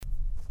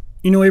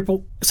You know,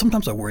 April,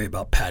 sometimes I worry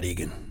about Pat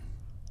Egan.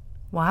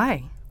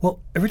 Why? Well,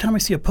 every time I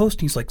see a post,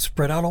 he's like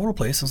spread out all over the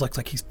place. It's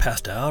like he's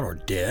passed out or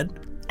dead.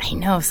 I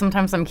know.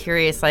 Sometimes I'm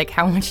curious, like,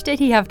 how much did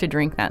he have to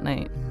drink that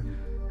night?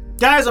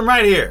 Guys, I'm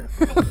right here.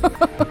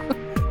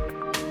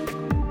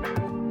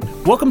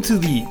 Welcome to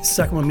the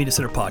Sacramento Media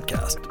Center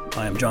podcast.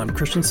 I am John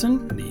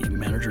Christensen, the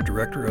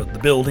manager-director of the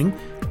building,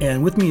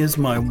 and with me is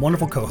my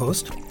wonderful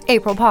co-host,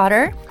 April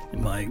Potter.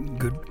 my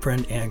good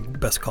friend and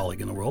best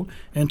colleague in the world.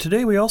 And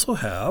today we also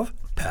have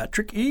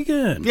Patrick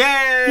Egan.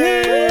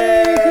 Yay!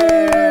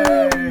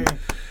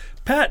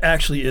 Pat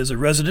actually is a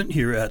resident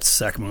here at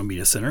Sacramento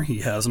Media Center. He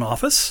has an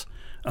office.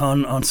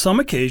 On some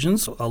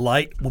occasions, a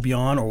light will be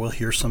on or we'll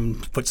hear some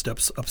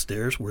footsteps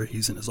upstairs where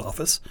he's in his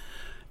office,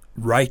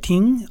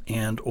 writing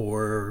and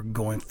or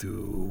going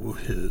through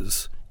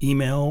his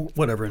email,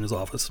 whatever in his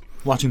office.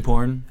 Watching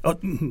porn? Oh,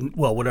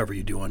 well, whatever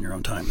you do on your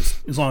own time,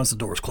 as long as the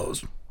door's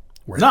closed.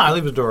 No, I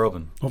leave the door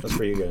open. That's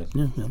for you guys.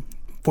 Yeah.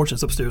 Fortunately,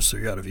 it's upstairs, so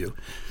you're out of view.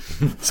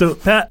 So,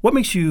 Pat, what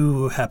makes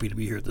you happy to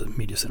be here at the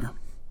Media Center?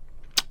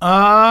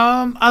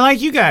 I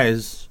like you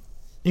guys.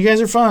 You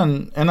guys are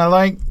fun, and I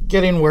like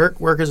getting work.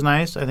 Work is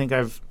nice. I think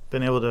I've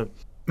been able to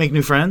make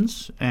new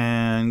friends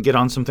and get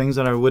on some things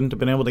that I wouldn't have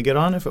been able to get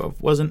on if it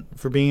wasn't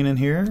for being in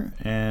here.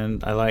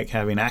 And I like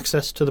having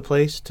access to the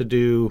place to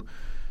do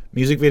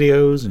music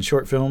videos and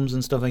short films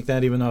and stuff like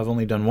that, even though I've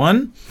only done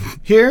one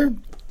here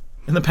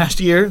in the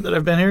past year that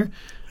I've been here.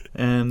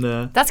 And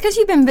That's because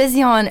you've been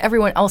busy on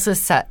everyone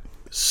else's set.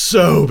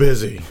 so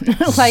busy.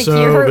 Like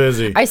so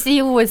busy. I see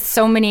you with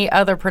so many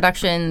other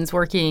productions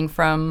working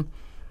from.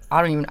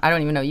 I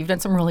don't even know. You've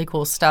done some really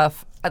cool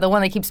stuff. The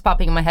one that keeps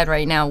popping in my head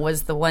right now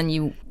was the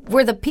one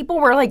where the people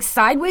were like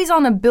sideways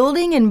on a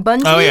building in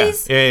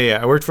bungees. Oh yeah.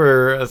 I worked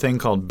for a thing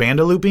called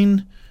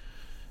Bandalooping,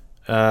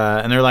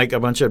 and they're like a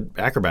bunch of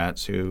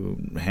acrobats who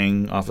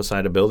hang off the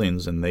side of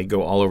buildings, and they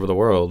go all over the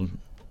world,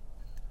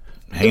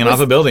 hanging off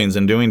of buildings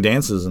and doing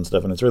dances and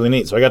stuff, and it's really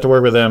neat. So I got to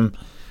work with them,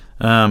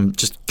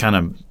 just kind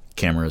of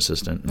camera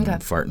assistant and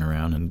farting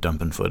around and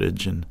dumping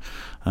footage, and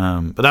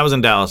but that was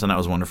in Dallas, and that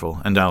was wonderful.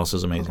 And Dallas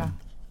is amazing. Okay.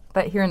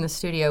 But here in the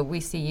studio,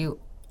 we see you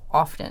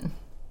often.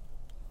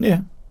 Yeah,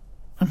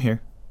 I'm here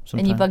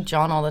sometimes. And you bug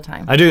John all the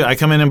time. I do. I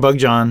come in and bug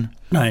John,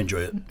 I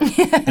enjoy it.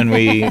 and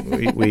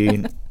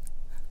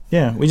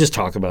we just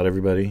talk about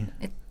everybody.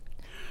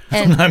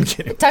 And I'm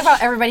kidding. talk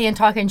about everybody and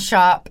talking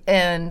shop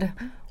and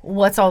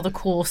what's all the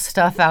cool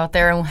stuff out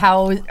there and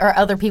how are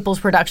other people's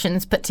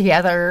productions put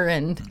together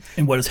and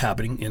And what is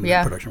happening in the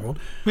production world.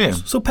 Yeah.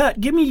 So,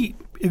 Pat, give me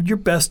your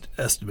best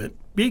estimate.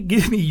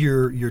 Give me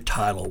your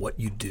title, what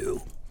you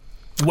do.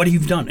 What have you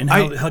done, and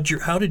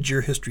how did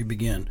your history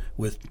begin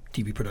with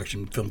TV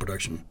production, film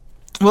production?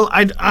 Well,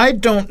 I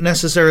don't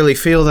necessarily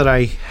feel that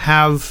I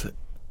have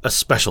a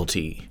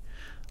specialty.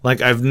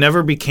 Like, I've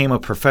never became a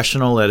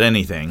professional at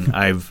anything.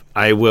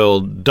 I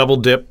will double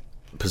dip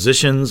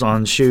positions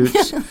on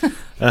shoots.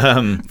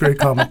 Very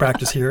common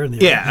practice here.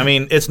 Yeah, I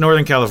mean, it's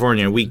Northern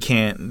California. We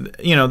can't,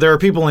 there are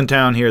people in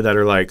town here that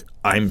are like,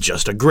 I'm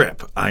just a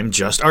grip. I'm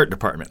just art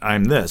department.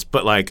 I'm this.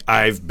 But, like,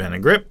 I've been a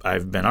grip.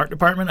 I've been art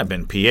department. I've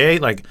been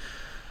PA. Like,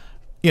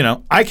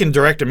 I can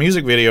direct a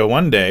music video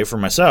one day for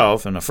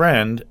myself and a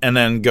friend and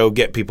then go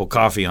get people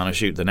coffee on a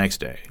shoot the next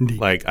day. Indeed.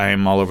 Like, I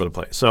am all over the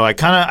place. So I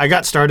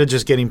got started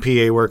just getting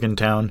PA work in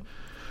town.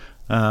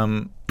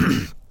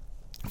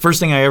 First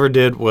thing I ever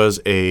did was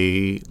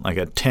a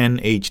 10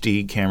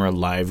 HD camera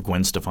live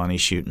Gwen Stefani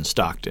shoot in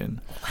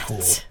Stockton.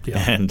 Cool.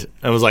 Yeah. And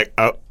I was like,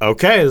 oh,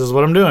 okay, this is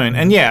what I'm doing.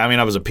 And yeah, I mean,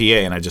 I was a PA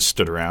and I just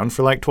stood around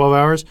for like 12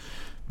 hours.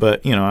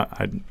 But,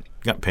 I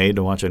got paid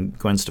to watch a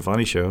Gwen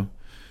Stefani show.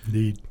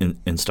 Indeed.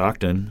 In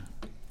Stockton.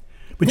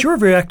 But you were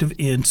very active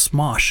in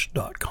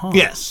Smosh.com.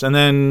 Yes. And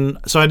then,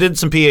 so I did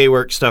some PA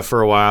work stuff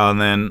for a while, and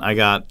then I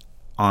got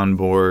on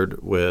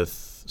board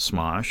with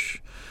Smosh.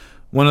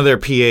 One of their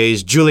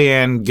PAs,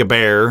 Julianne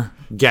Gabbert.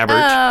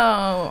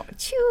 Oh,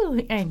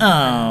 Julianne.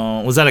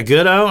 Oh, was that a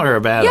good O or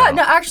a bad O? Yeah,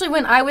 no, actually,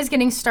 when I was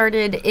getting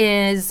started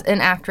as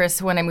an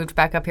actress, when I moved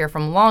back up here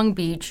from Long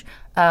Beach,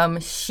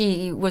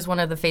 she was one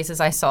of the faces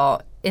I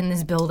saw in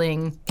this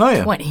building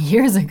 20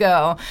 years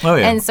ago. Oh,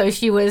 yeah. And so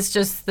she was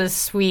just this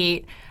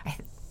sweet.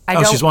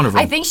 She's wonderful.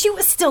 I think she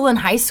was still in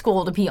high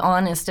school, to be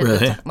honest.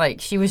 Really? Like,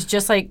 she was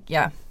just like,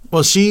 yeah. Well,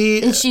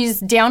 And she's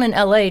down in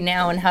L.A.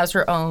 now and has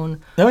her own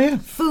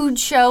food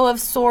show of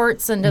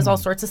sorts and does all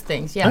sorts of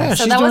things. Yeah. Oh, yeah, so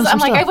she's that doing was, some I'm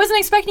like, stuff. I wasn't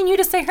expecting you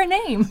to say her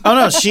name. Oh,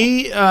 no,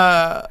 she,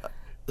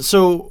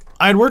 so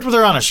I'd worked with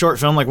her on a short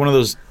film, like one of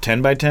those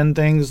 10 by 10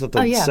 things that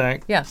the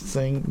SAC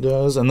thing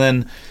does. And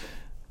then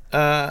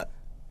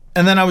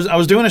I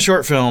was doing a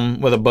short film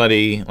with a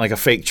buddy, like a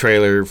fake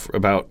trailer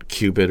about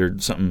Cupid or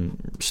something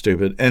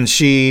stupid. And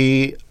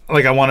she,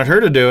 I wanted her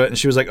to do it. And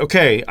she was like,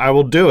 okay, I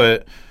will do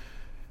it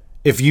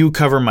if you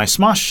cover my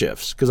Smosh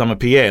shifts, because I'm a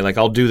PA. Like,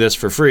 I'll do this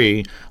for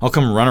free. I'll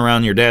come run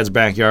around your dad's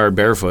backyard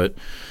barefoot,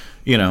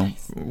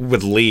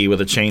 with Lee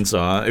with a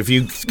chainsaw, if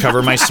you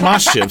cover my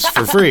Smosh shifts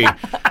for free.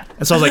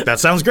 And so I was like, that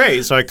sounds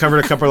great. So I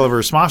covered a couple of her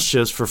Smosh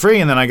shifts for free,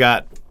 and then I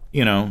got,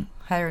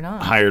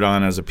 hired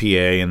on as a PA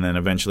and then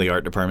eventually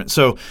art department.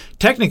 So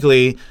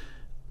technically,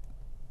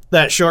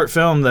 that short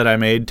film that I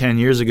made 10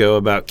 years ago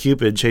about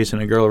Cupid chasing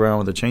a girl around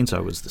with a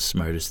chainsaw was the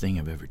smartest thing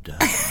I've ever done.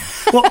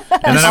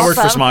 And then I worked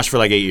for Smosh for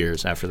like 8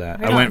 years after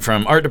that. I went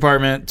from art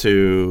department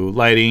to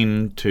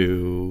lighting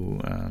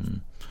to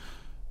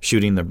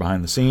shooting the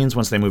behind the scenes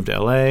once they moved to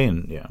LA.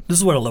 And this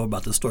is what I love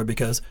about this story,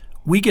 because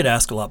we get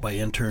asked a lot by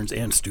interns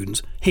and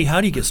students, hey,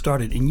 how do you get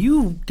started? And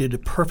you did a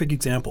perfect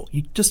example.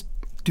 You just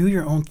do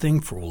your own thing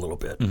for a little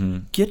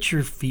bit. Get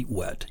your feet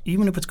wet,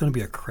 even if it's going to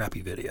be a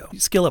crappy video. You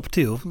skill up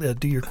too,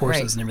 do your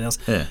courses and everything else.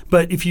 Yeah.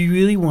 But if you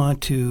really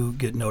want to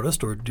get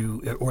noticed or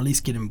at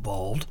least get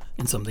involved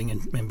in something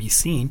and be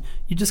seen,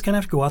 you just kind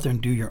of have to go out there and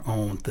do your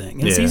own thing.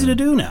 And it's easy to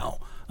do now.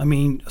 I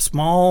mean, a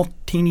small,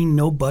 teeny,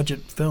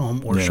 no-budget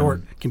film or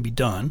short can be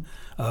done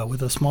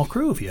with a small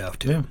crew if you have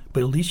to. Yeah.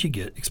 But at least you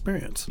get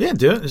experience. Yeah,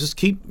 do it. Just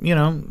keep,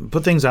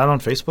 put things out on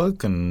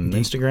Facebook and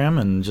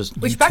Instagram and just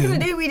Which YouTube. Back in the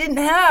day we didn't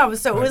have.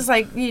 So it was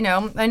like,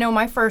 I know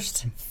my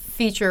first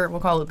feature,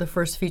 we'll call it the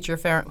first feature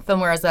film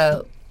where I was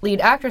a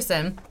lead actress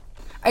in,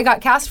 I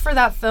got cast for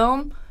that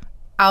film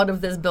out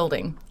of this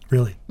building.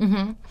 Really?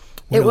 Mm-hmm.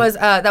 It was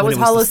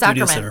Hollow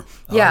Sacrament.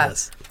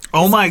 Yes.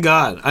 Oh my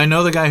God! I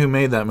know the guy who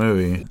made that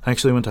movie. I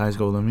actually went to high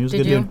school with him. He was a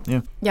good dude.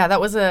 Yeah. Yeah, that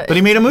was But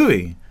he made a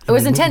movie. It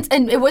was intense,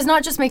 and it was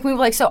not just make a movie.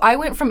 Like, so I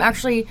went from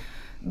actually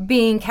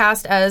being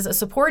cast as a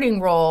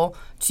supporting role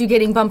to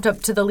getting bumped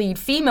up to the lead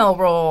female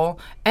role,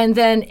 and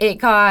then it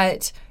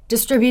got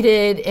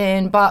distributed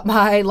and bought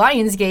by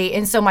Lionsgate,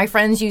 and so my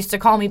friends used to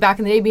call me back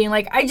in the day being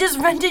like, I just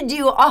rented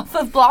you off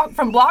of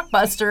from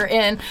Blockbuster,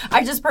 and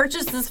I just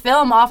purchased this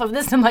film off of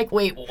this. I'm like,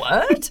 wait,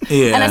 what?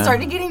 Yeah. And I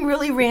started getting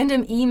really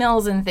random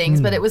emails and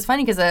things, but it was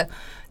funny because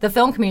the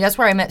film community, that's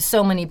where I met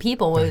so many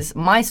people.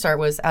 My start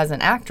was as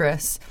an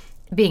actress,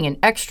 being an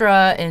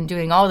extra and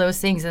doing all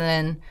those things, and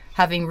then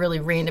having really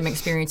random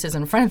experiences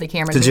in front of the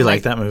camera. Did you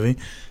like that movie?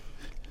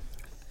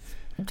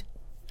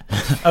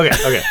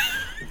 Okay.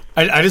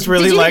 I just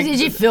really like.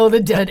 Did you feel the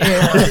dead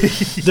air?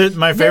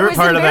 My favorite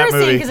part of that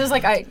movie, because it was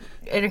like I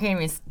can't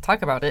even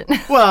talk about it.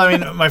 Well, I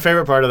mean, my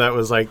favorite part of that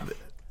was like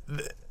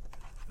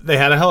they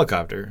had a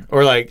helicopter,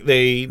 or like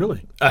a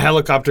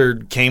helicopter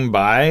came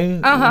by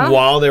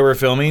while they were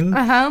filming.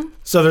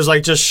 So there's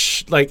like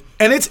just and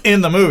it's in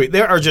the movie.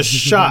 There are just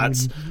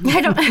shots.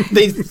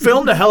 They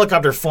filmed a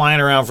helicopter flying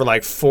around for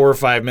like 4 or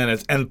 5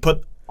 minutes and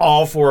put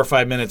all 4 or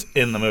 5 minutes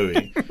in the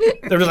movie.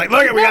 They're just like,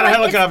 look, we got a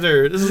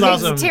helicopter. This is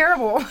awesome. It's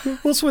terrible. Well,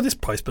 that's why this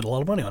probably spent a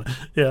lot of money on it.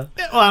 Yeah.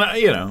 Well,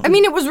 I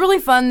mean, it was really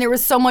fun. There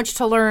was so much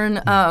to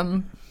learn.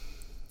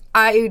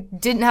 I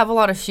didn't have a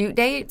lot of shoot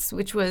dates,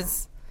 which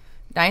was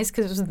nice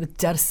because it was the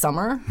dead of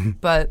summer.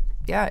 But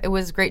yeah, it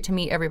was great to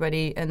meet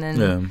everybody and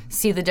then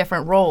see the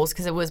different roles,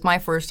 because it was my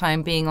first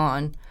time being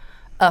on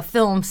a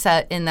film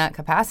set in that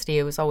capacity.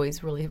 It was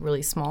always really,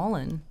 really small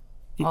and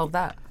all of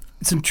that.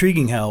 It's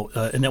intriguing how,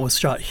 and that was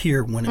shot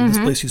here when this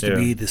place used to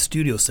be the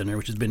Studio Center,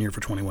 which has been here for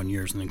 21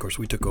 years, and then, of course,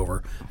 we took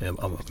over a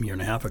year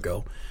and a half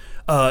ago.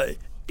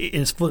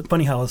 It's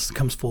funny how this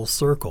comes full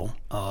circle.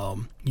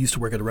 Used to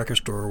work at a record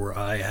store where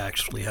I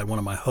actually had one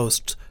of my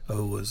hosts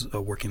who was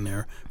working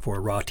there for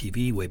Raw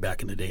TV way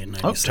back in the day in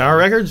 97. Oh, Tower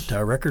Records?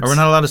 Tower Records. Are we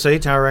not allowed to say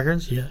Tower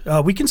Records? Yeah.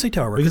 We can say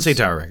Tower Records. We can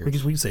say Tower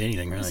Records. We can say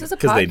anything, right? This is a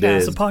podcast. They did.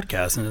 It's a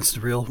podcast, and it's the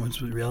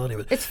reality of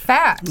it. It's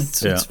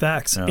facts. It's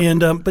facts. Yeah.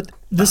 And but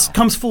this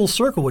comes full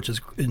circle, which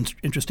is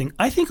interesting.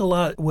 I think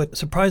what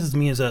surprises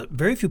me is that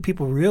very few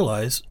people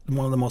realize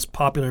one of the most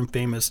popular and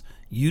famous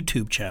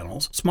YouTube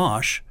channels,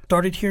 Smosh,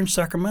 started here in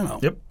Sacramento.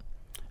 Yep.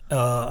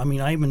 I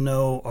mean, I even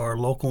know our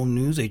local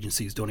news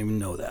agencies don't even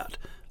know that.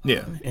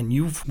 Yeah. And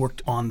you've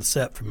worked on the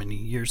set for many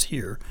years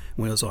here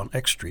when it was on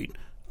X Street.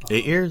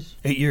 8 years?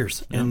 8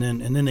 years. Yeah. And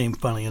then they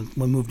finally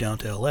moved down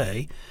to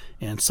L.A.,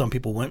 and some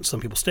people went, some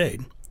people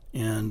stayed.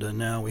 And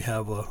now we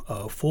have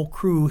a full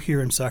crew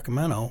here in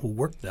Sacramento who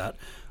worked that.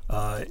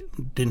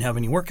 Didn't have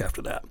any work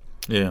after that.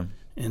 Yeah.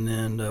 And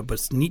then, but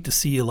it's neat to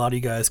see a lot of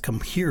you guys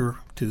come here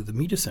to the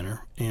media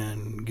center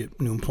and get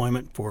new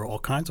employment for all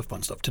kinds of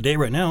fun stuff. Today,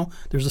 right now,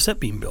 there's a set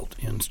being built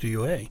in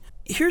Studio A.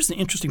 Here's the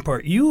interesting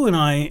part. You and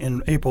I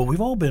and April,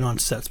 we've all been on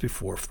sets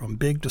before, from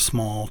big to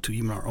small to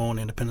even our own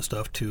independent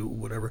stuff to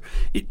whatever.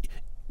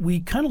 We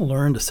kind of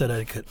learned the set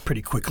etiquette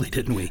pretty quickly,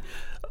 didn't we?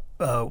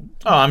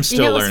 I'm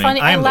still learning.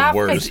 Funny. I am the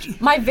worst.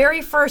 My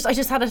very first, I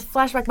just had a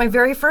flashback. My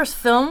very first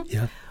film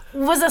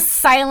was a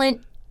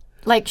silent,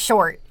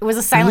 short. It was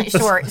a silent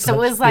short. So it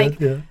was like,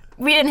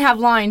 we didn't have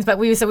lines, but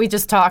we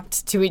just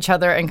talked to each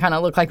other and kind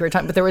of looked like we were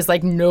talking. But there was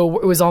it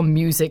was all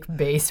music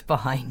based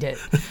behind it.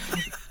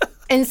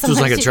 And so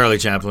it's like a Charlie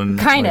Chaplin.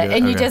 Kind of,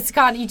 and you just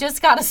got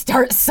to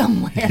start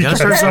somewhere. You got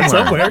to start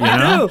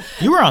somewhere.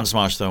 You were on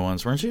Smosh though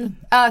once, weren't you?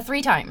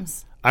 3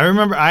 times. I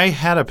remember I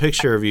had a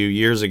picture of you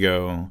years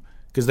ago.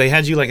 Because they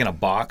had you in a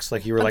box,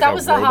 like you were like a robot. That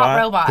was the Hot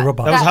Robot. The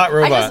robot. That was Hot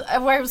Robot.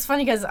 It was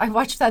funny because I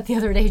watched that the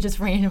other day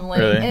just randomly.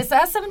 Really? And it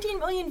has 17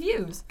 million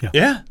views.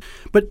 Yeah.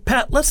 But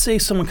Pat, let's say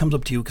someone comes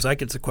up to you, because I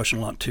get this question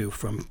a lot too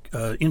from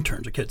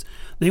interns or kids.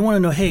 They want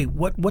to know, hey,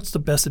 what's the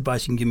best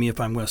advice you can give me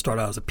if I'm going to start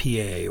out as a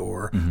PA,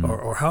 or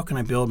how can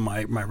I build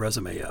my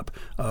resume up?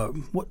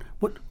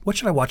 What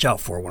should I watch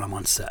out for when I'm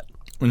on set?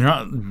 when you're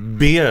on,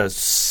 be a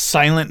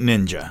silent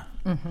ninja.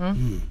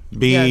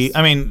 Yes.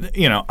 I mean,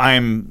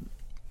 I'm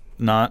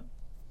not,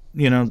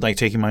 like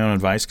taking my own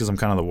advice because I'm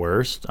kind of the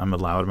worst. I'm a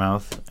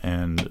loudmouth,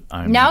 and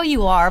I'm Now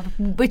you are,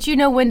 but you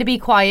know when to be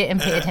quiet and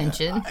pay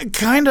attention.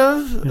 kind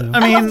of. Yeah. I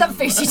mean, I love that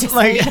face you just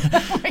like, made.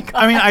 Oh my God.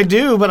 I mean, I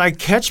do, but I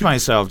catch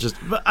myself.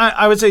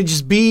 I would say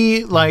just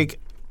be like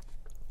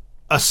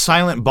a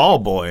silent ball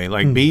boy.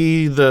 Like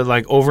be the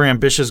like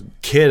overambitious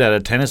kid at a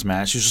tennis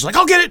match who's just like,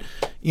 I'll get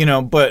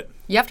it, but.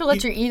 You have to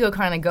let your ego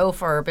kind of go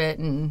for a bit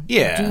and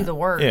Yeah, do the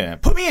work. Yeah,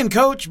 put me in,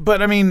 coach.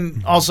 But I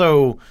mean,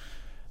 also,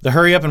 the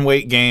hurry up and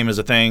wait game is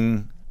a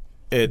thing.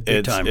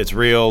 It's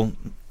real.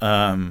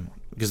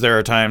 Because there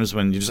are times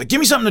when you're just like, give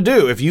me something to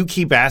do. If you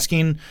keep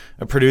asking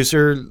a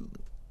producer,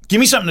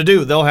 give me something to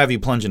do, they'll have you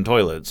plunge in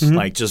toilets.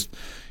 Like just,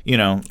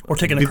 or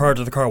taking a car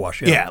to the car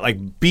wash. Yeah,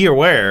 like be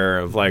aware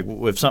of like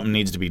if something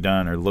needs to be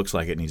done or looks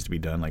like it needs to be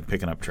done, like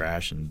picking up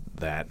trash and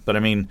that. But I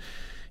mean.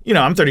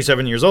 I'm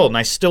 37 years old, and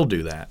I still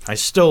do that. I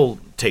still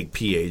take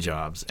PA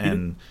jobs,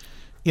 and,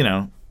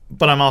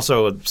 but I'm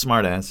also a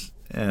smartass.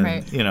 And,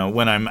 right.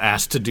 When I'm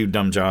asked to do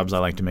dumb jobs, I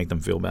like to make them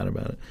feel bad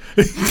about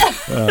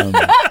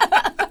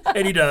it.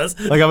 And he does.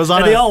 Like I was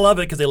on and they all love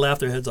it because they laugh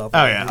their heads off.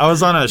 Oh, yeah. I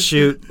was on a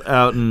shoot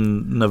out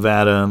in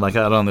Nevada, like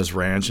out on this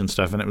ranch and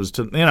stuff, and it was,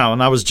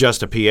 and I was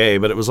just a PA,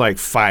 but it was like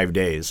 5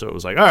 days. So it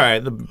was like, all right,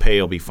 the pay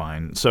will be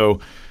fine. So...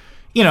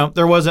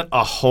 there wasn't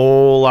a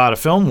whole lot of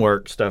film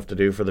work stuff to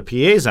do for the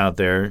PAs out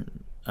there.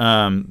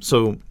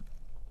 So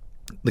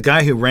the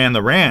guy who ran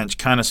the ranch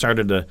kind of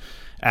started to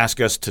ask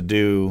us to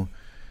do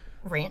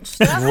ranch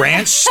stuff.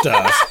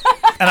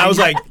 And I was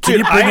like, dude,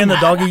 you bring in the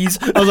doggies?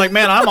 I was like,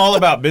 man, I'm all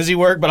about busy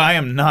work, but I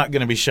am not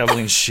going to be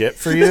shoveling shit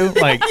for you.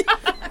 Like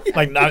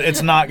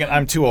it's not going to,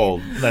 I'm too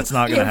old. That's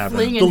not going to happen.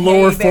 The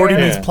lower 40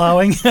 needs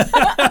plowing.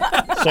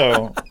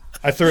 So...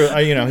 he kind of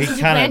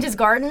plant his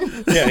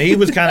garden. Yeah, he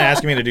was kind of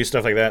asking me to do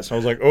stuff like that, so I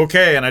was like,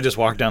 okay, and I just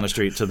walked down the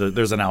street to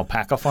there's an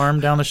alpaca farm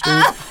down the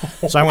street,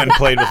 so I went and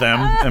played with them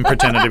and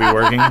pretended to be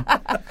working.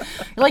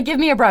 You're like,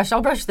 give me a brush,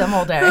 I'll brush them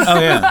all day. Oh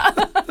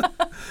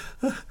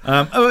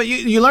yeah.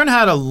 You learn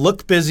how to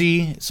look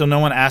busy, so no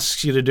one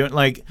asks you to do it.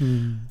 Like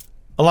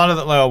a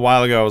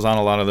while ago, I was on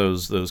a lot of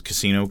those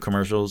casino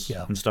commercials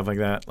and stuff like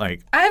that.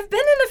 Like I've been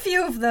in a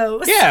few of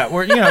those. Yeah,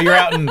 where you're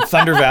out in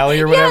Thunder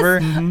Valley or whatever,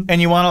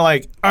 and you want to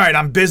like, all right,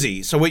 I'm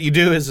busy. So what you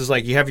do is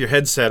like you have your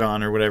headset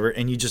on or whatever,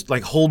 and you just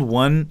like hold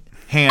one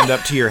hand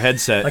up to your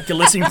headset, like you're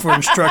listening for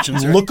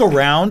instructions. Right? Look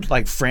around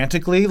like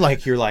frantically,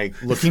 like you're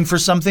like looking for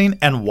something,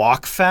 and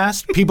walk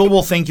fast. People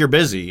will think you're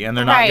busy, and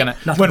they're not gonna.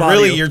 When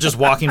really you're just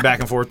walking back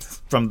and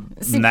forth from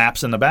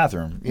naps in the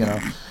bathroom.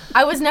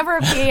 I was never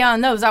a PA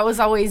on those. I was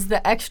always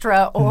the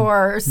extra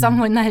or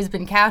someone that has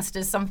been cast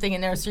as something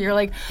in there. So you're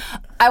like,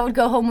 I would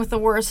go home with the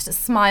worst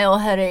smile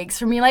headaches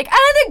from me, like,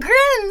 the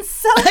grin,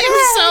 so I'm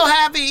so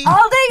happy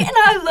all day, and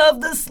I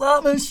love the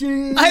slot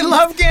machine. I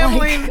love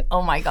gambling. Like,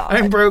 oh my God,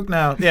 I'm broke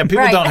now. Yeah,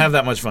 people don't have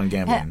that much fun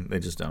gambling. They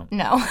just don't.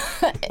 No.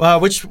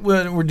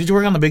 Did you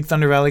work on the big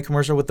Thunder Valley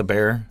commercial with the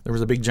bear? There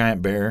was a big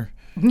giant bear.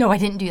 No, I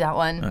didn't do that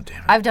one. Oh, damn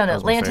it. I've done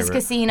Atlantis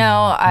Casino.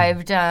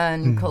 I've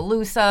done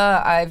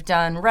Calusa. I've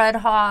done Red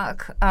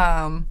Hawk.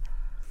 When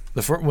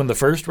the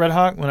first Red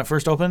Hawk, when it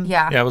first opened?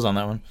 Yeah. Yeah, I was on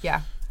that one.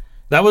 Yeah.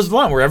 That was the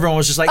one where everyone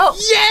was just like,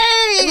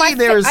 yay!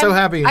 They were so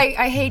happy.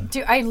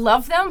 I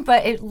love them,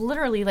 but it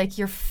literally, like,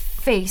 your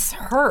face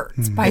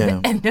hurts by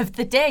the end of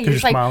the day. You're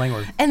just like,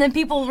 smiling and then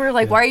people were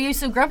like, why are you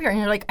so grumpy? And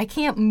you're like, I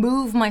can't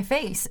move my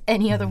face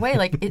any other way.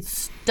 Like,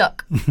 it's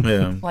stuck.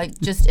 Yeah. Like,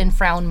 just in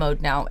frown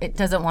mode now. It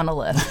doesn't want to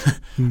lift.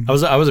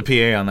 I was a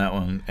PA on that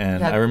one,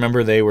 and I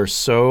remember they were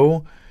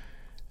so,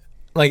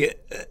 like,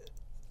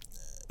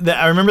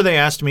 I remember they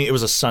asked me, it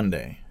was a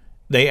Sunday.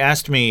 They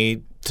asked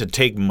me to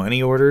take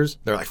money orders.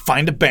 They're like,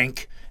 find a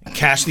bank and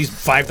cash these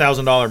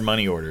 $5,000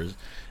 money orders.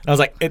 And I was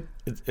like,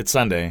 it's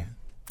Sunday.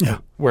 Yeah.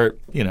 Where,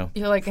 You're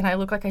like, and I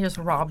look like I just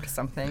robbed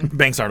something.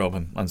 Banks aren't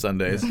open on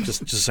Sundays.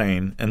 just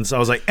saying. And so I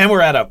was like, and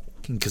we're at a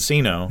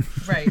casino.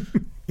 Right.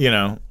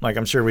 Like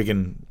I'm sure we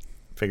can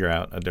figure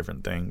out a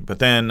different thing. But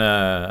then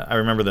I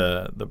remember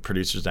the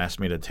producers asked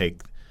me to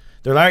take,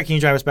 they're like, all right, can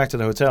you drive us back to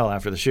the hotel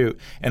after the shoot?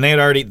 And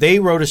they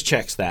wrote us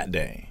checks that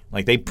day.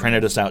 Like they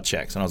printed us out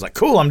checks. And I was like,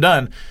 cool, I'm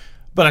done.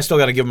 But I still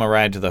got to give him a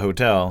ride to the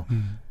hotel.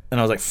 And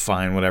I was like,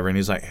 fine, whatever. And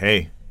he's like,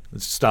 hey,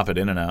 let's stop at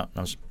In-N-Out. And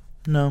I was,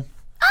 no.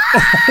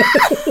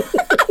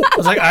 I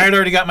was like, I had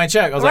already got my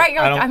check. I was like,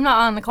 I'm not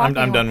on the clock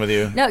I'm done with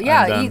you. No,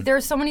 yeah,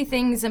 there's so many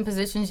things and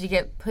positions you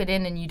get put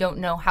in and you don't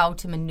know how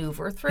to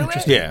maneuver through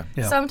it. Yeah.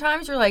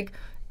 Sometimes you're like,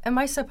 am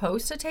I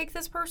supposed to take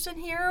this person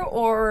here,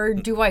 or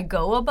do I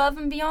go above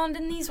and beyond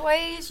in these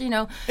ways?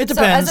 It depends.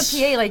 So as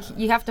a PA, like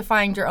you have to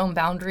find your own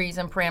boundaries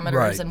and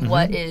parameters and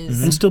what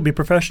is and still be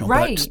professional,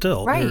 right, but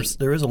still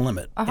there is a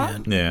limit.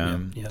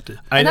 And, you have to.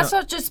 And that's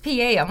not just PA.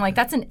 I'm like,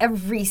 that's in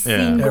every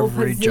single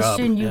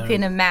position you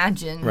can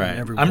imagine. Right.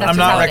 I'm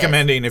not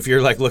recommending if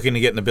you're like looking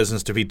to get in the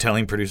business to be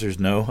telling producers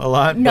no a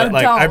lot. No, but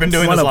like don't. I've been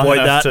doing this long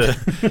enough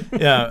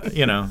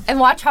to, And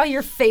watch how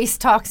your face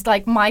talks.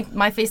 Like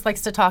my face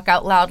likes to talk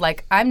out loud.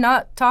 Like I'm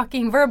not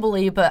talking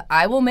verbally, but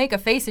I will make a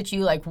face at you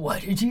like, what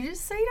did you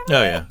just say to me?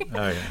 Oh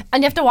yeah.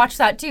 And you have to watch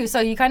that too.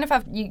 So you kind of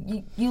have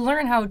you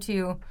learn how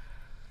to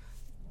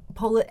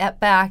pull it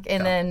back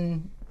and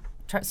then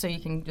try, so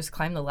you can just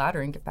climb the ladder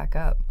and get back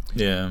up.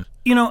 Yeah.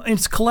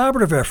 It's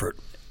collaborative effort,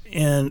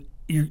 and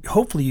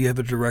hopefully you have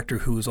a director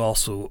who is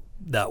also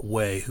that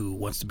way, who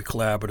wants to be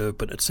collaborative,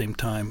 but at the same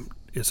time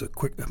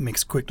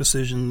makes quick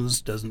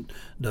decisions, doesn't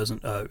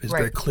is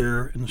very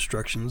clear in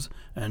instructions,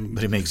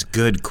 but he makes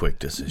good quick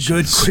decisions.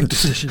 Good quick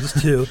decisions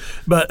too.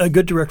 But a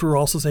good director will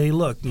also say,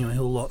 look,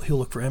 he'll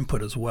look for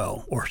input as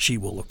well, or she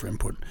will look for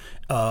input.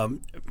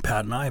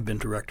 Pat and I have been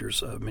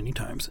directors many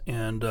times,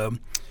 and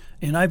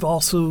I've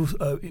also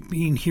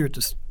being here at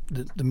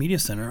the media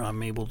center,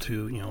 I'm able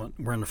to,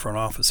 we're in the front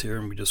office here,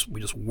 and we just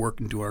work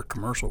and do our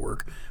commercial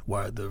work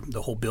while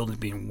the whole building's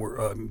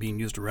being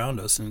used around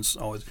us, and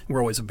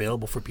we're always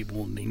available for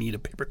people when they need a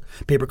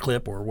paper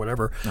clip or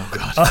whatever. Oh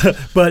God!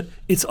 But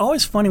it's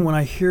always funny when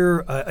I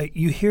hear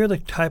you hear the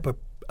type of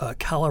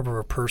caliber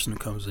of person who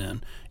comes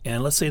in,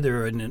 and let's say they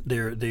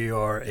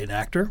are an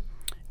actor,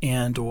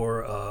 and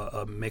or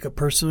a makeup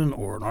person,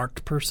 or an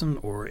art person,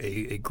 or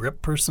a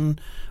grip person,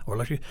 or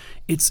electric.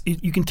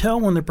 You can tell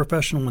when they're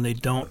professional when they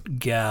don't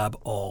gab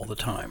all the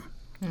time.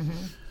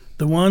 Mm-hmm.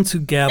 The ones who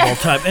gab all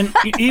the time, and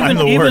even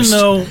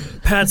though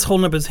Pat's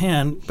holding up his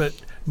hand,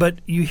 but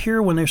you hear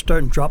when they're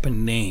starting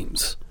dropping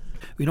names.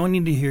 We don't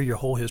need to hear your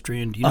whole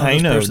history. And I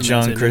know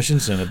John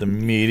Christensen at the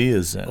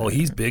Media Center. Oh,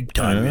 he's big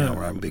time.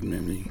 I'm big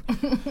name.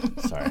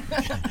 Sorry.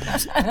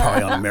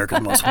 Probably on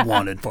America's Most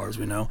Wanted, as far as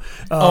we know.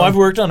 I've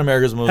worked on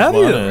America's Most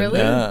Wanted. Have you? Really?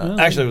 Yeah.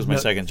 Actually, it was my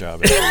second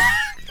job.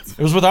 It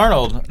was with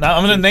Arnold. Now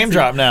I'm going to name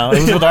drop now.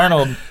 It was with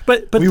Arnold.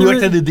 But we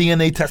worked at the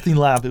DNA testing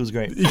lab. It was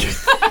great.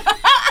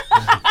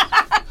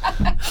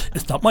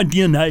 It's not my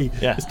DNA.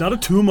 Yeah. It's not a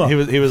tumor.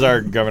 He was our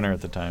governor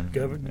at the time.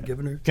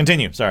 Governor.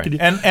 Continue. Sorry.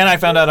 And I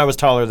found out I was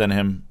taller than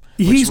him.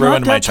 He's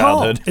ruined not that my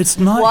childhood. Tall. It's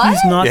not. What?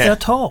 He's not that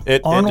tall.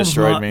 It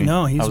destroyed me.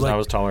 No, I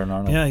was taller than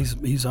Arnold. Yeah,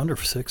 he's under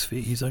 6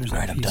 feet. He's under. All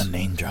right, I'm done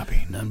name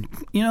dropping.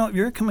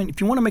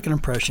 If you want to make an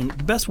impression,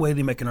 the best way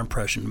to make an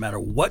impression, no matter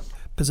what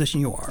position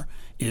you are,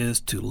 is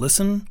to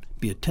listen,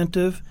 be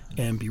attentive,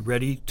 and be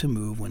ready to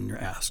move when you're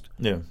asked.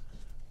 Yeah.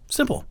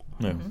 Simple.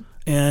 Yeah. Mm-hmm.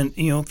 And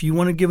if you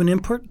want to give an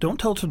input, don't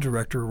tell it to the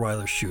director while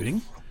they're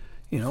shooting.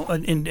 I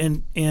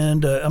mean,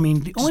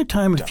 the only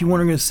time if you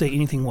want to say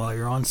anything while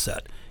you're on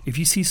set, if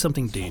you see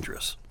something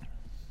dangerous.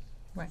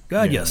 Right.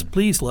 God, yes,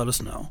 please let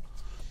us know.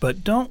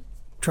 But don't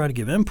try to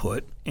give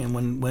input, and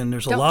when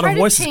there's a lot of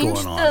voices going on.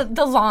 Don't try to change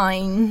the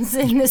lines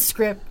in the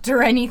script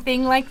or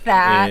anything like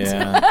that.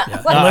 Yeah.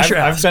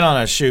 I've been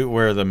on a shoot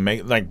where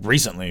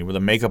recently, where the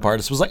makeup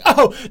artist was like,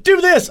 "Oh,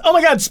 do this! Oh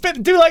my God,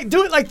 do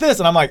it like this!"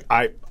 And I'm like,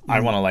 I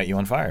want to light you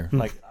on fire.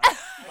 Like,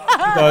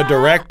 the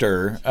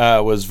director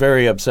was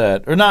very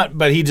upset, or not,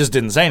 but he just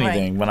didn't say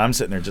anything. Right. When I'm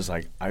sitting there, just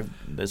like,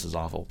 this is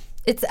awful.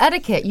 It's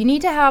etiquette. You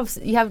need to have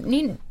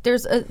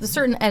there's a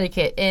certain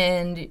etiquette,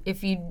 and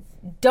if you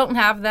don't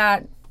have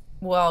that,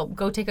 well,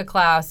 go take a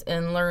class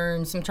and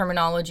learn some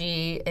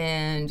terminology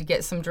and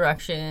get some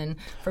direction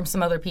from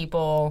some other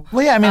people.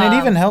 Well, yeah, I mean, it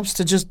even helps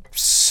to just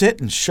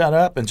sit and shut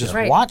up and just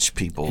watch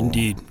people.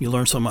 Indeed, you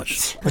learn so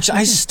much, which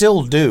I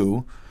still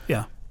do.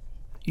 Yeah,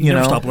 you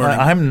never stop learning.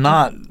 I'm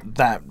not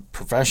that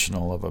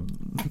professional of a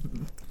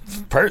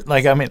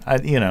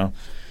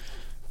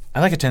I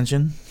like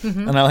attention,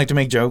 and I like to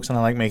make jokes, and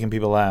I like making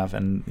people laugh,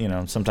 and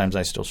sometimes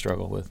I still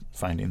struggle with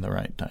finding the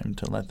right time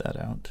to let that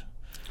out.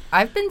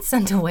 I've been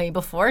sent away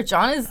before.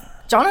 John and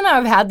I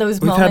have had those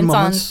moments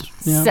on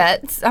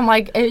sets. I'm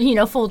like,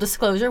 full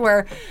disclosure,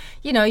 where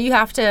you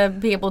have to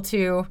be able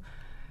to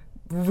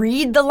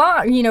read the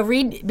line,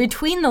 read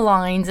between the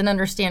lines and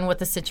understand what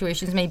the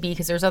situations may be,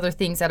 because there's other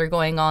things that are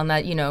going on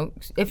that,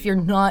 if you're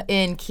not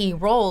in key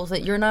roles,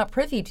 that you're not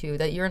privy to,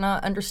 that you're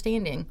not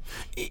understanding.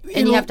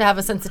 And you have to have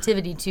a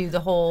sensitivity to the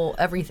whole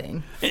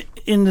everything.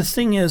 And the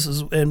thing is,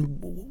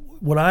 and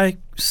what I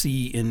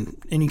see in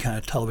any kind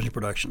of television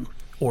production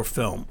or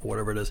film, or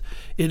whatever it is,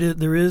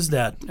 there is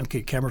that,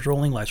 okay, camera's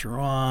rolling, lights are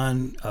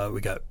on,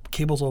 we got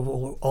cables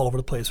all over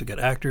the place, we got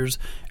actors,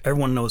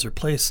 everyone knows their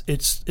place.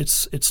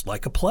 It's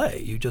like a play.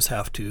 You just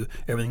have to,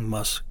 everything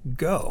must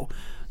go.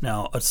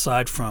 Now,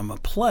 aside from a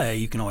play,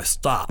 you can always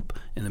stop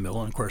in the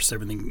middle, and of course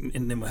everything,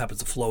 and then what happens,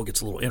 the flow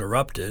gets a little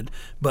interrupted,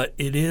 but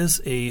it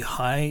is a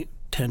high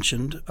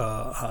tensioned,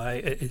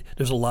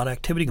 there's a lot of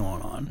activity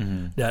going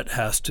on that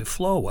has to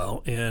flow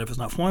well, and if it's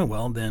not flowing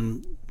well,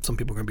 then some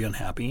people are going to be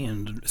unhappy,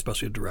 and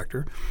especially a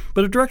director.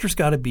 But a director's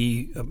got to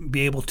be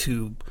able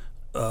to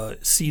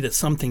see that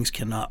some things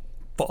cannot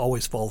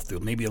always follow through.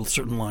 Maybe a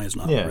certain line is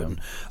not written,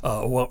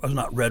 or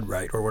not read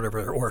right, or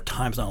whatever, or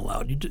time's not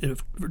allowed.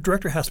 A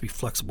director has to be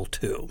flexible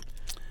too.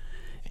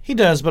 He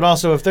does, but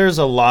also if there's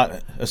a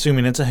lot,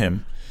 assuming it's a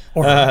him,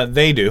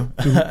 they do.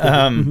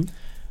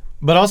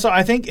 But also,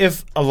 I think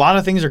if a lot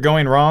of things are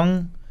going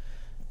wrong,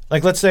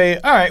 like let's say,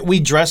 all right, we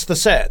dress the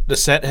set. The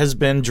set has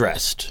been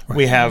dressed. Right.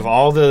 We have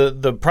all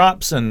the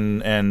props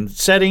and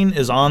setting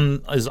is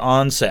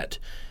on set.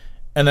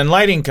 And then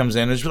lighting comes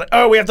in. It's like,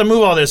 oh, we have to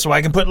move all this so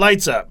I can put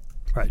lights up.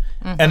 Right.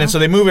 And then so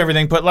they move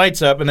everything, put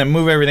lights up, and then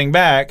move everything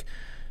back.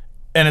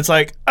 And it's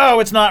like, oh,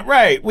 it's not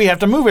right. We have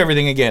to move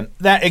everything again.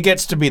 That it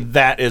gets to be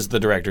that is the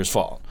director's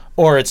fault,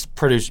 or it's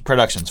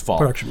production's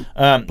fault.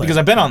 Because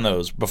I've been on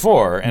those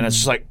before, and it's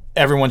just like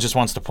everyone just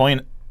wants to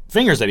point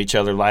fingers at each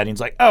other. Lighting's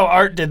like, oh,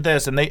 Art did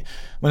this, and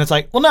when it's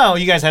like, well, no,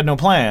 you guys had no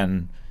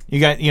plan. You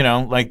got,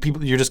 like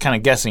people, you're just kind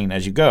of guessing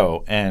as you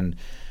go, and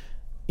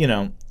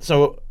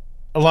so.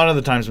 A lot of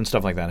the times when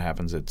stuff like that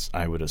happens, it's,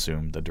 I would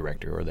assume, the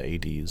director or the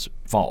AD's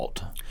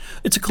fault.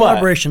 It's a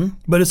collaboration,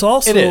 but it's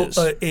also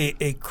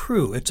a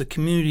crew. It's a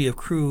community of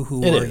crew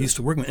who are used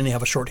to working, and they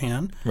have a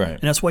shorthand. Right.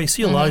 And that's why you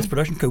see a lot of these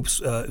production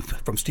coupes,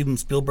 from Steven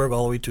Spielberg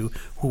all the way to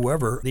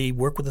whoever, they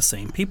work with the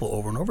same people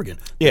over and over again.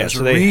 Yeah, There's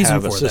so they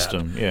have a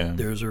system. That. Yeah.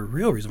 There's a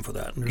real reason for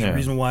that. And there's a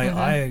reason why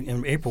I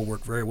and April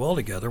work very well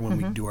together when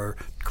we do our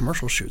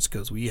commercial shoots,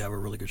 because we have a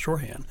really good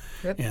shorthand.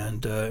 Yep.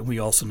 And we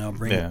also now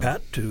bring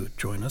Pat to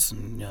join us,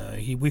 and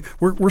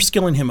we're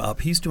skilling him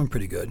up. He's doing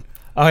pretty good.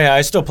 Oh, yeah,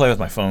 I still play with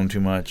my phone too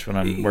much when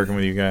I'm working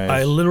with you guys.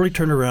 I literally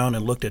turned around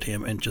and looked at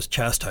him and just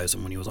chastised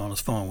him when he was on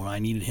his phone when I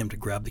needed him to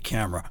grab the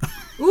camera.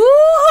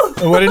 Ooh!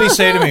 What did he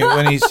say to me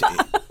when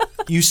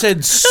you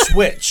said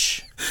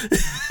switch?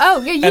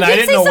 Oh, yeah, you and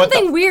did say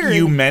something weird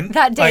you meant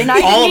that day, like, and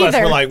I all didn't of us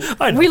either.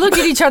 were like, we looked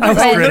at each other and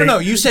went, no,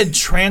 you said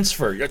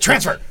transfer.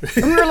 Transfer.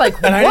 And we were like,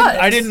 what? And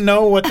I didn't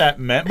know what that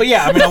meant. But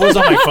yeah, I mean, I was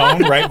on my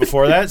phone right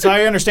before that, so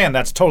I understand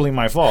that's totally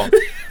my fault.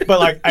 But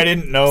like, I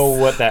didn't know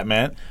what that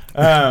meant.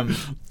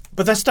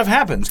 But that stuff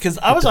happens, because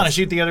I was on a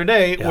shoot the other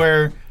day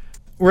where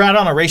we're out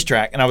on a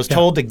racetrack, and I was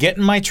told to get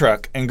in my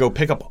truck and go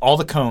pick up all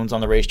the cones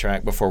on the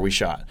racetrack before we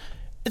shot.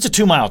 It's a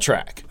 2-mile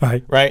track.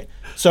 Right?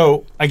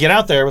 So I get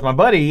out there with my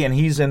buddy, and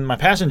he's in my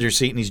passenger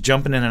seat, and he's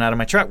jumping in and out of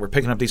my truck. We're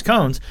picking up these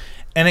cones.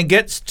 And it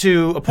gets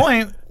to a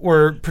point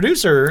where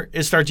producer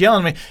starts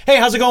yelling at me, hey,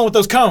 how's it going with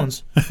those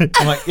cones?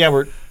 I'm like, yeah,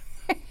 we're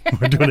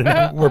doing it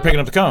now. We're picking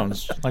up the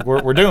cones. Like,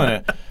 we're doing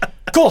it.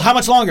 Cool, how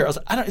much longer? I was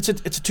like, it's a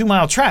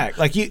 2-mile track.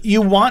 Like,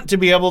 you want to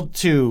be able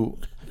to,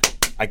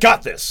 I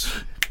got this.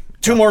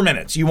 2 more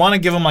minutes. You want to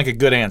give them, like, a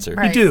good answer.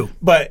 Right. You do.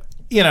 But,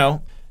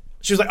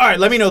 she was like, all right,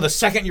 let me know the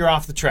second you're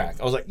off the track.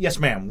 I was like, yes,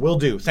 ma'am, will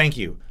do. Thank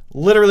you.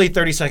 Literally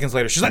 30 seconds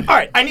later, she's like, all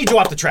right, I need you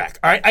off the track.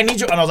 All right, I need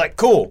you. And I was like,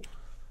 cool.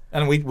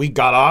 And we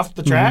got off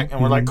the track,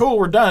 and we're like, cool,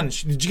 we're done.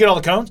 Did you get all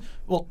the cones?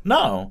 Well,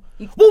 no.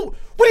 Well,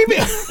 what do you mean?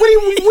 What do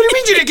you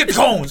mean you didn't get the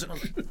cones?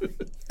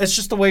 It's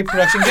just the way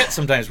production gets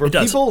sometimes, where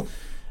people,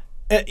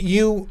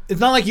 it's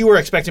not like you were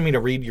expecting me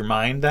to read your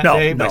mind that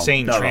day by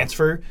saying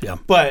transfer. Yeah.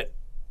 But,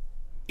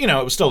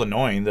 it was still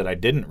annoying that I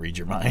didn't read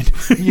your mind.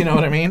 You know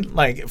what I mean?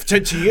 Like,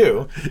 to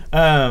you.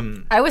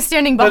 I was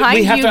standing behind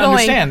you going... we have to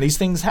understand, these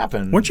things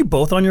happen. Weren't you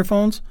both on your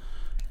phones?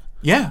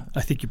 Yeah.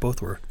 I think you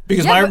both were.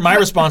 Because my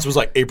response was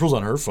like, April's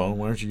on her phone.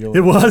 Why aren't you yelling?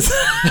 It was.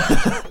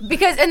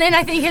 And then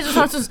I think his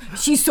response was,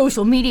 she's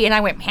social media. And I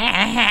went,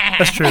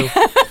 That's true.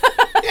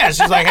 Yeah,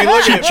 she's like, hey,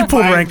 look at She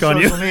pulled rank on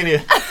you. Social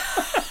media.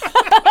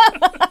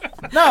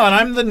 No, and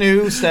I'm the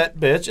new set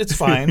bitch. It's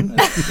fine.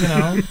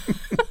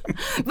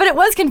 But it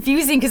was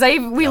confusing, because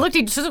we looked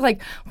at each other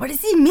like, what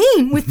does he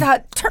mean with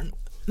that term?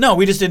 No,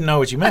 we just didn't know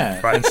what you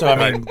meant. Right. And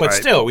so, but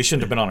still, we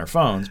shouldn't have been on our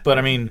phones. But,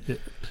 and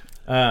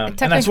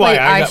that's why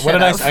I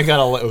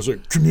was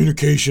like,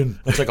 communication.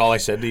 That's like all I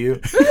said to you.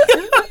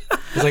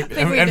 It's like,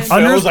 and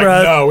Phil was like,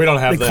 no, we don't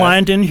have that. The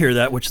client didn't hear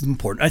that, which is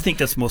important. I think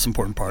that's the most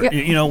important part.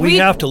 Yeah. We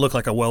have to look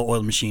like a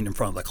well-oiled machine in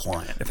front of the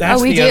client.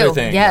 That's we the do. other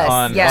thing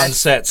on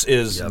sets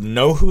is Yep.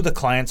 know who the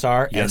clients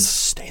are and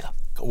stay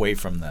away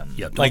from them.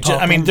 Yep, Like,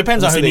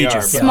 depends on who they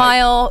are.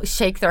 Smile,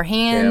 shake their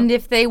hand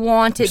if they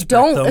want it. Respect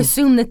don't them.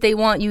 assume that they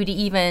want you to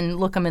even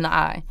look them in the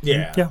eye.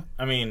 Yeah. Yeah.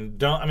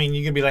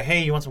 You can be like,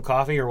 hey, you want some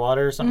coffee or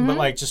water or something, but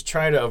like, just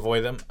try to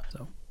avoid them.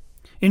 So,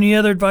 any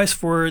other advice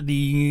for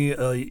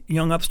the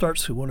young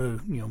upstarts who want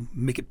to,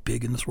 make it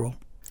big in this world?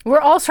 We're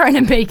all trying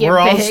to make it We're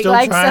all big. still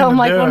like, trying so to I'm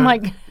like, do I'm it,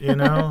 like,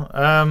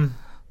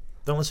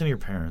 don't listen to your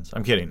parents.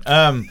 I'm kidding.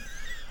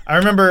 I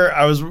remember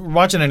I was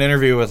watching an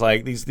interview with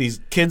like these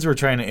kids were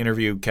trying to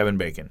interview Kevin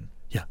Bacon.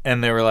 Yeah.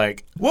 And they were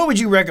like, what would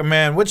you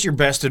recommend? What's your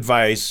best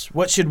advice?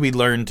 What should we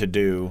learn to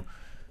do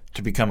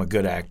to become a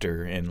good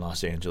actor in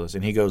Los Angeles?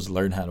 And he goes,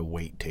 learn how to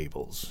wait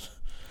tables.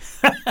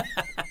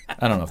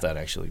 I don't know if that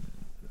actually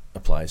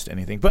applies to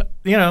anything, but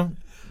we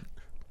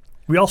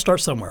all start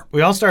somewhere.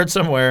 We all start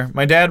somewhere.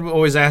 My dad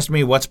always asked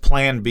me, what's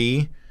plan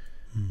B?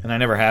 And I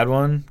never had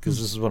one, because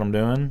this is what I'm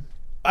doing.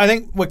 I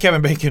think what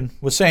Kevin Bacon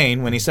was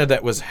saying when he said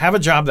that was have a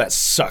job that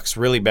sucks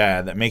really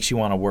bad, that makes you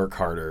want to work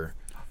harder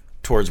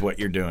towards what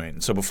you're doing.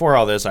 So before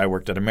all this, I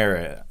worked at a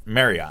Marriott,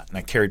 and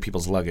I carried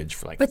people's luggage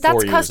for like 4 years. But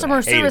that's customer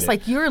and I hated service. it.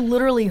 Like, you're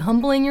literally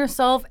humbling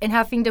yourself and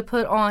having to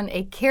put on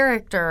a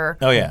character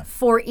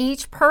for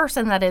each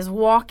person that is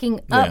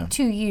walking up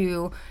to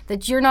you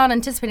that you're not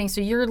anticipating. So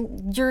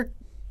you're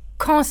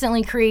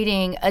constantly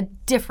creating a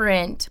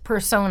different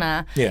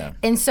persona. Yeah.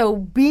 And so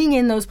being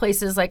in those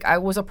places, like I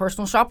was a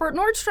personal shopper at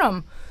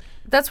Nordstrom.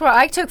 That's what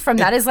I took from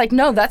that is like,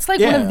 no, that's like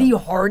one of the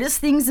hardest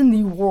things in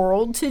the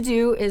world to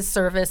do is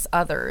service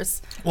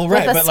others. Well,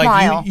 right, but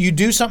smile. Like you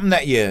do something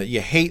that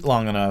you hate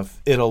long enough,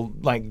 it'll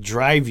like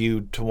drive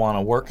you to want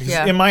to work.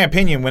 Yeah. In my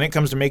opinion, when it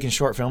comes to making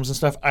short films and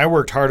stuff, I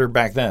worked harder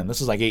back then. This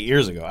is like 8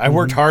 years ago. I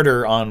worked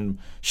harder on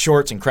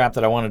shorts and crap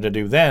that I wanted to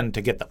do then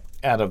to get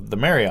out of the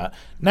Marriott.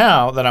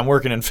 Now that I'm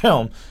working in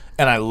film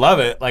and I love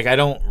it, like I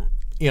don't,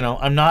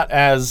 I'm not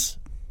as,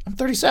 I'm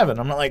 37.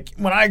 I'm not like,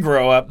 when I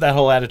grow up, that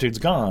whole attitude's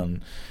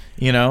gone.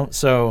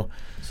 So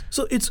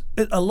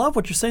I love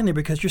what you're saying there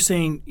because you're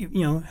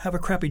saying, have a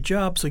crappy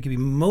job so you can be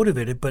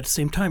motivated, but at the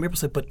same time, people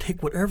say, but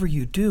take whatever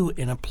you do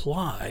and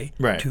apply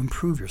to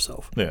improve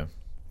yourself. Yeah.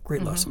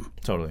 Great lesson.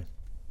 Totally.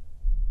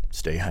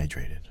 Stay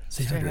hydrated.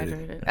 Stay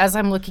hydrated. As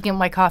I'm looking at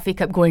my coffee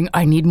cup going,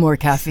 I need more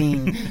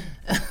caffeine.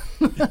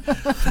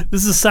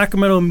 This is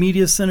Sacramento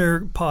Media Center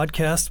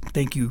podcast.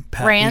 Thank you,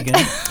 Pat Rant.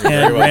 Egan.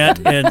 And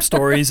Rant and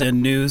stories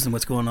and news and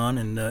what's going on.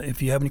 And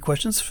if you have any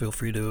questions, feel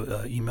free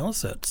to email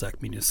us at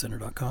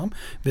sacmediacenter.com.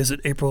 Visit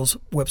April's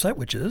website,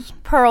 which is?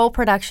 Pearl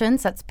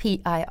Productions. That's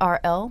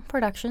PIRL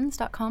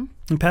Productions.com.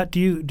 And Pat, do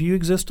you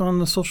exist on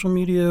the social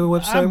media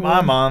website?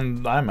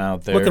 I'm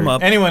out there. Look him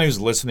up. Anyone who's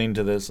listening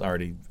to this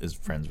already is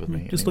friends with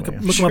me. Just look him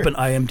up in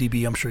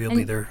IMDb. I'm sure he'll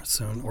be there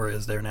soon, or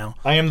is there now.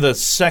 I am the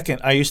second.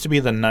 I used to be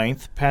the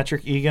 9th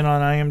Patrick Egan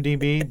on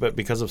IMDb, but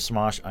because of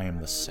Smosh, I am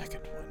the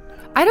second one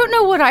now. I don't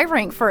know what I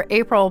rank for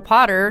April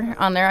Potter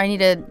on there. I need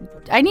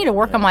to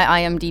work on my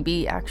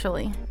IMDb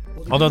actually.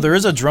 Although there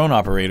is a drone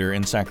operator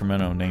in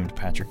Sacramento named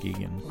Patrick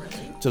Egan,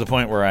 to the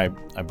point where I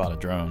bought a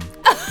drone.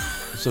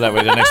 So that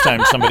way the next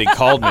time somebody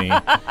called me,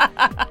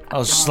 I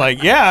was just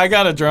like, yeah, I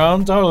got a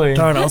drone, totally.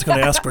 Darn, I was going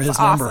to ask for his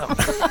number.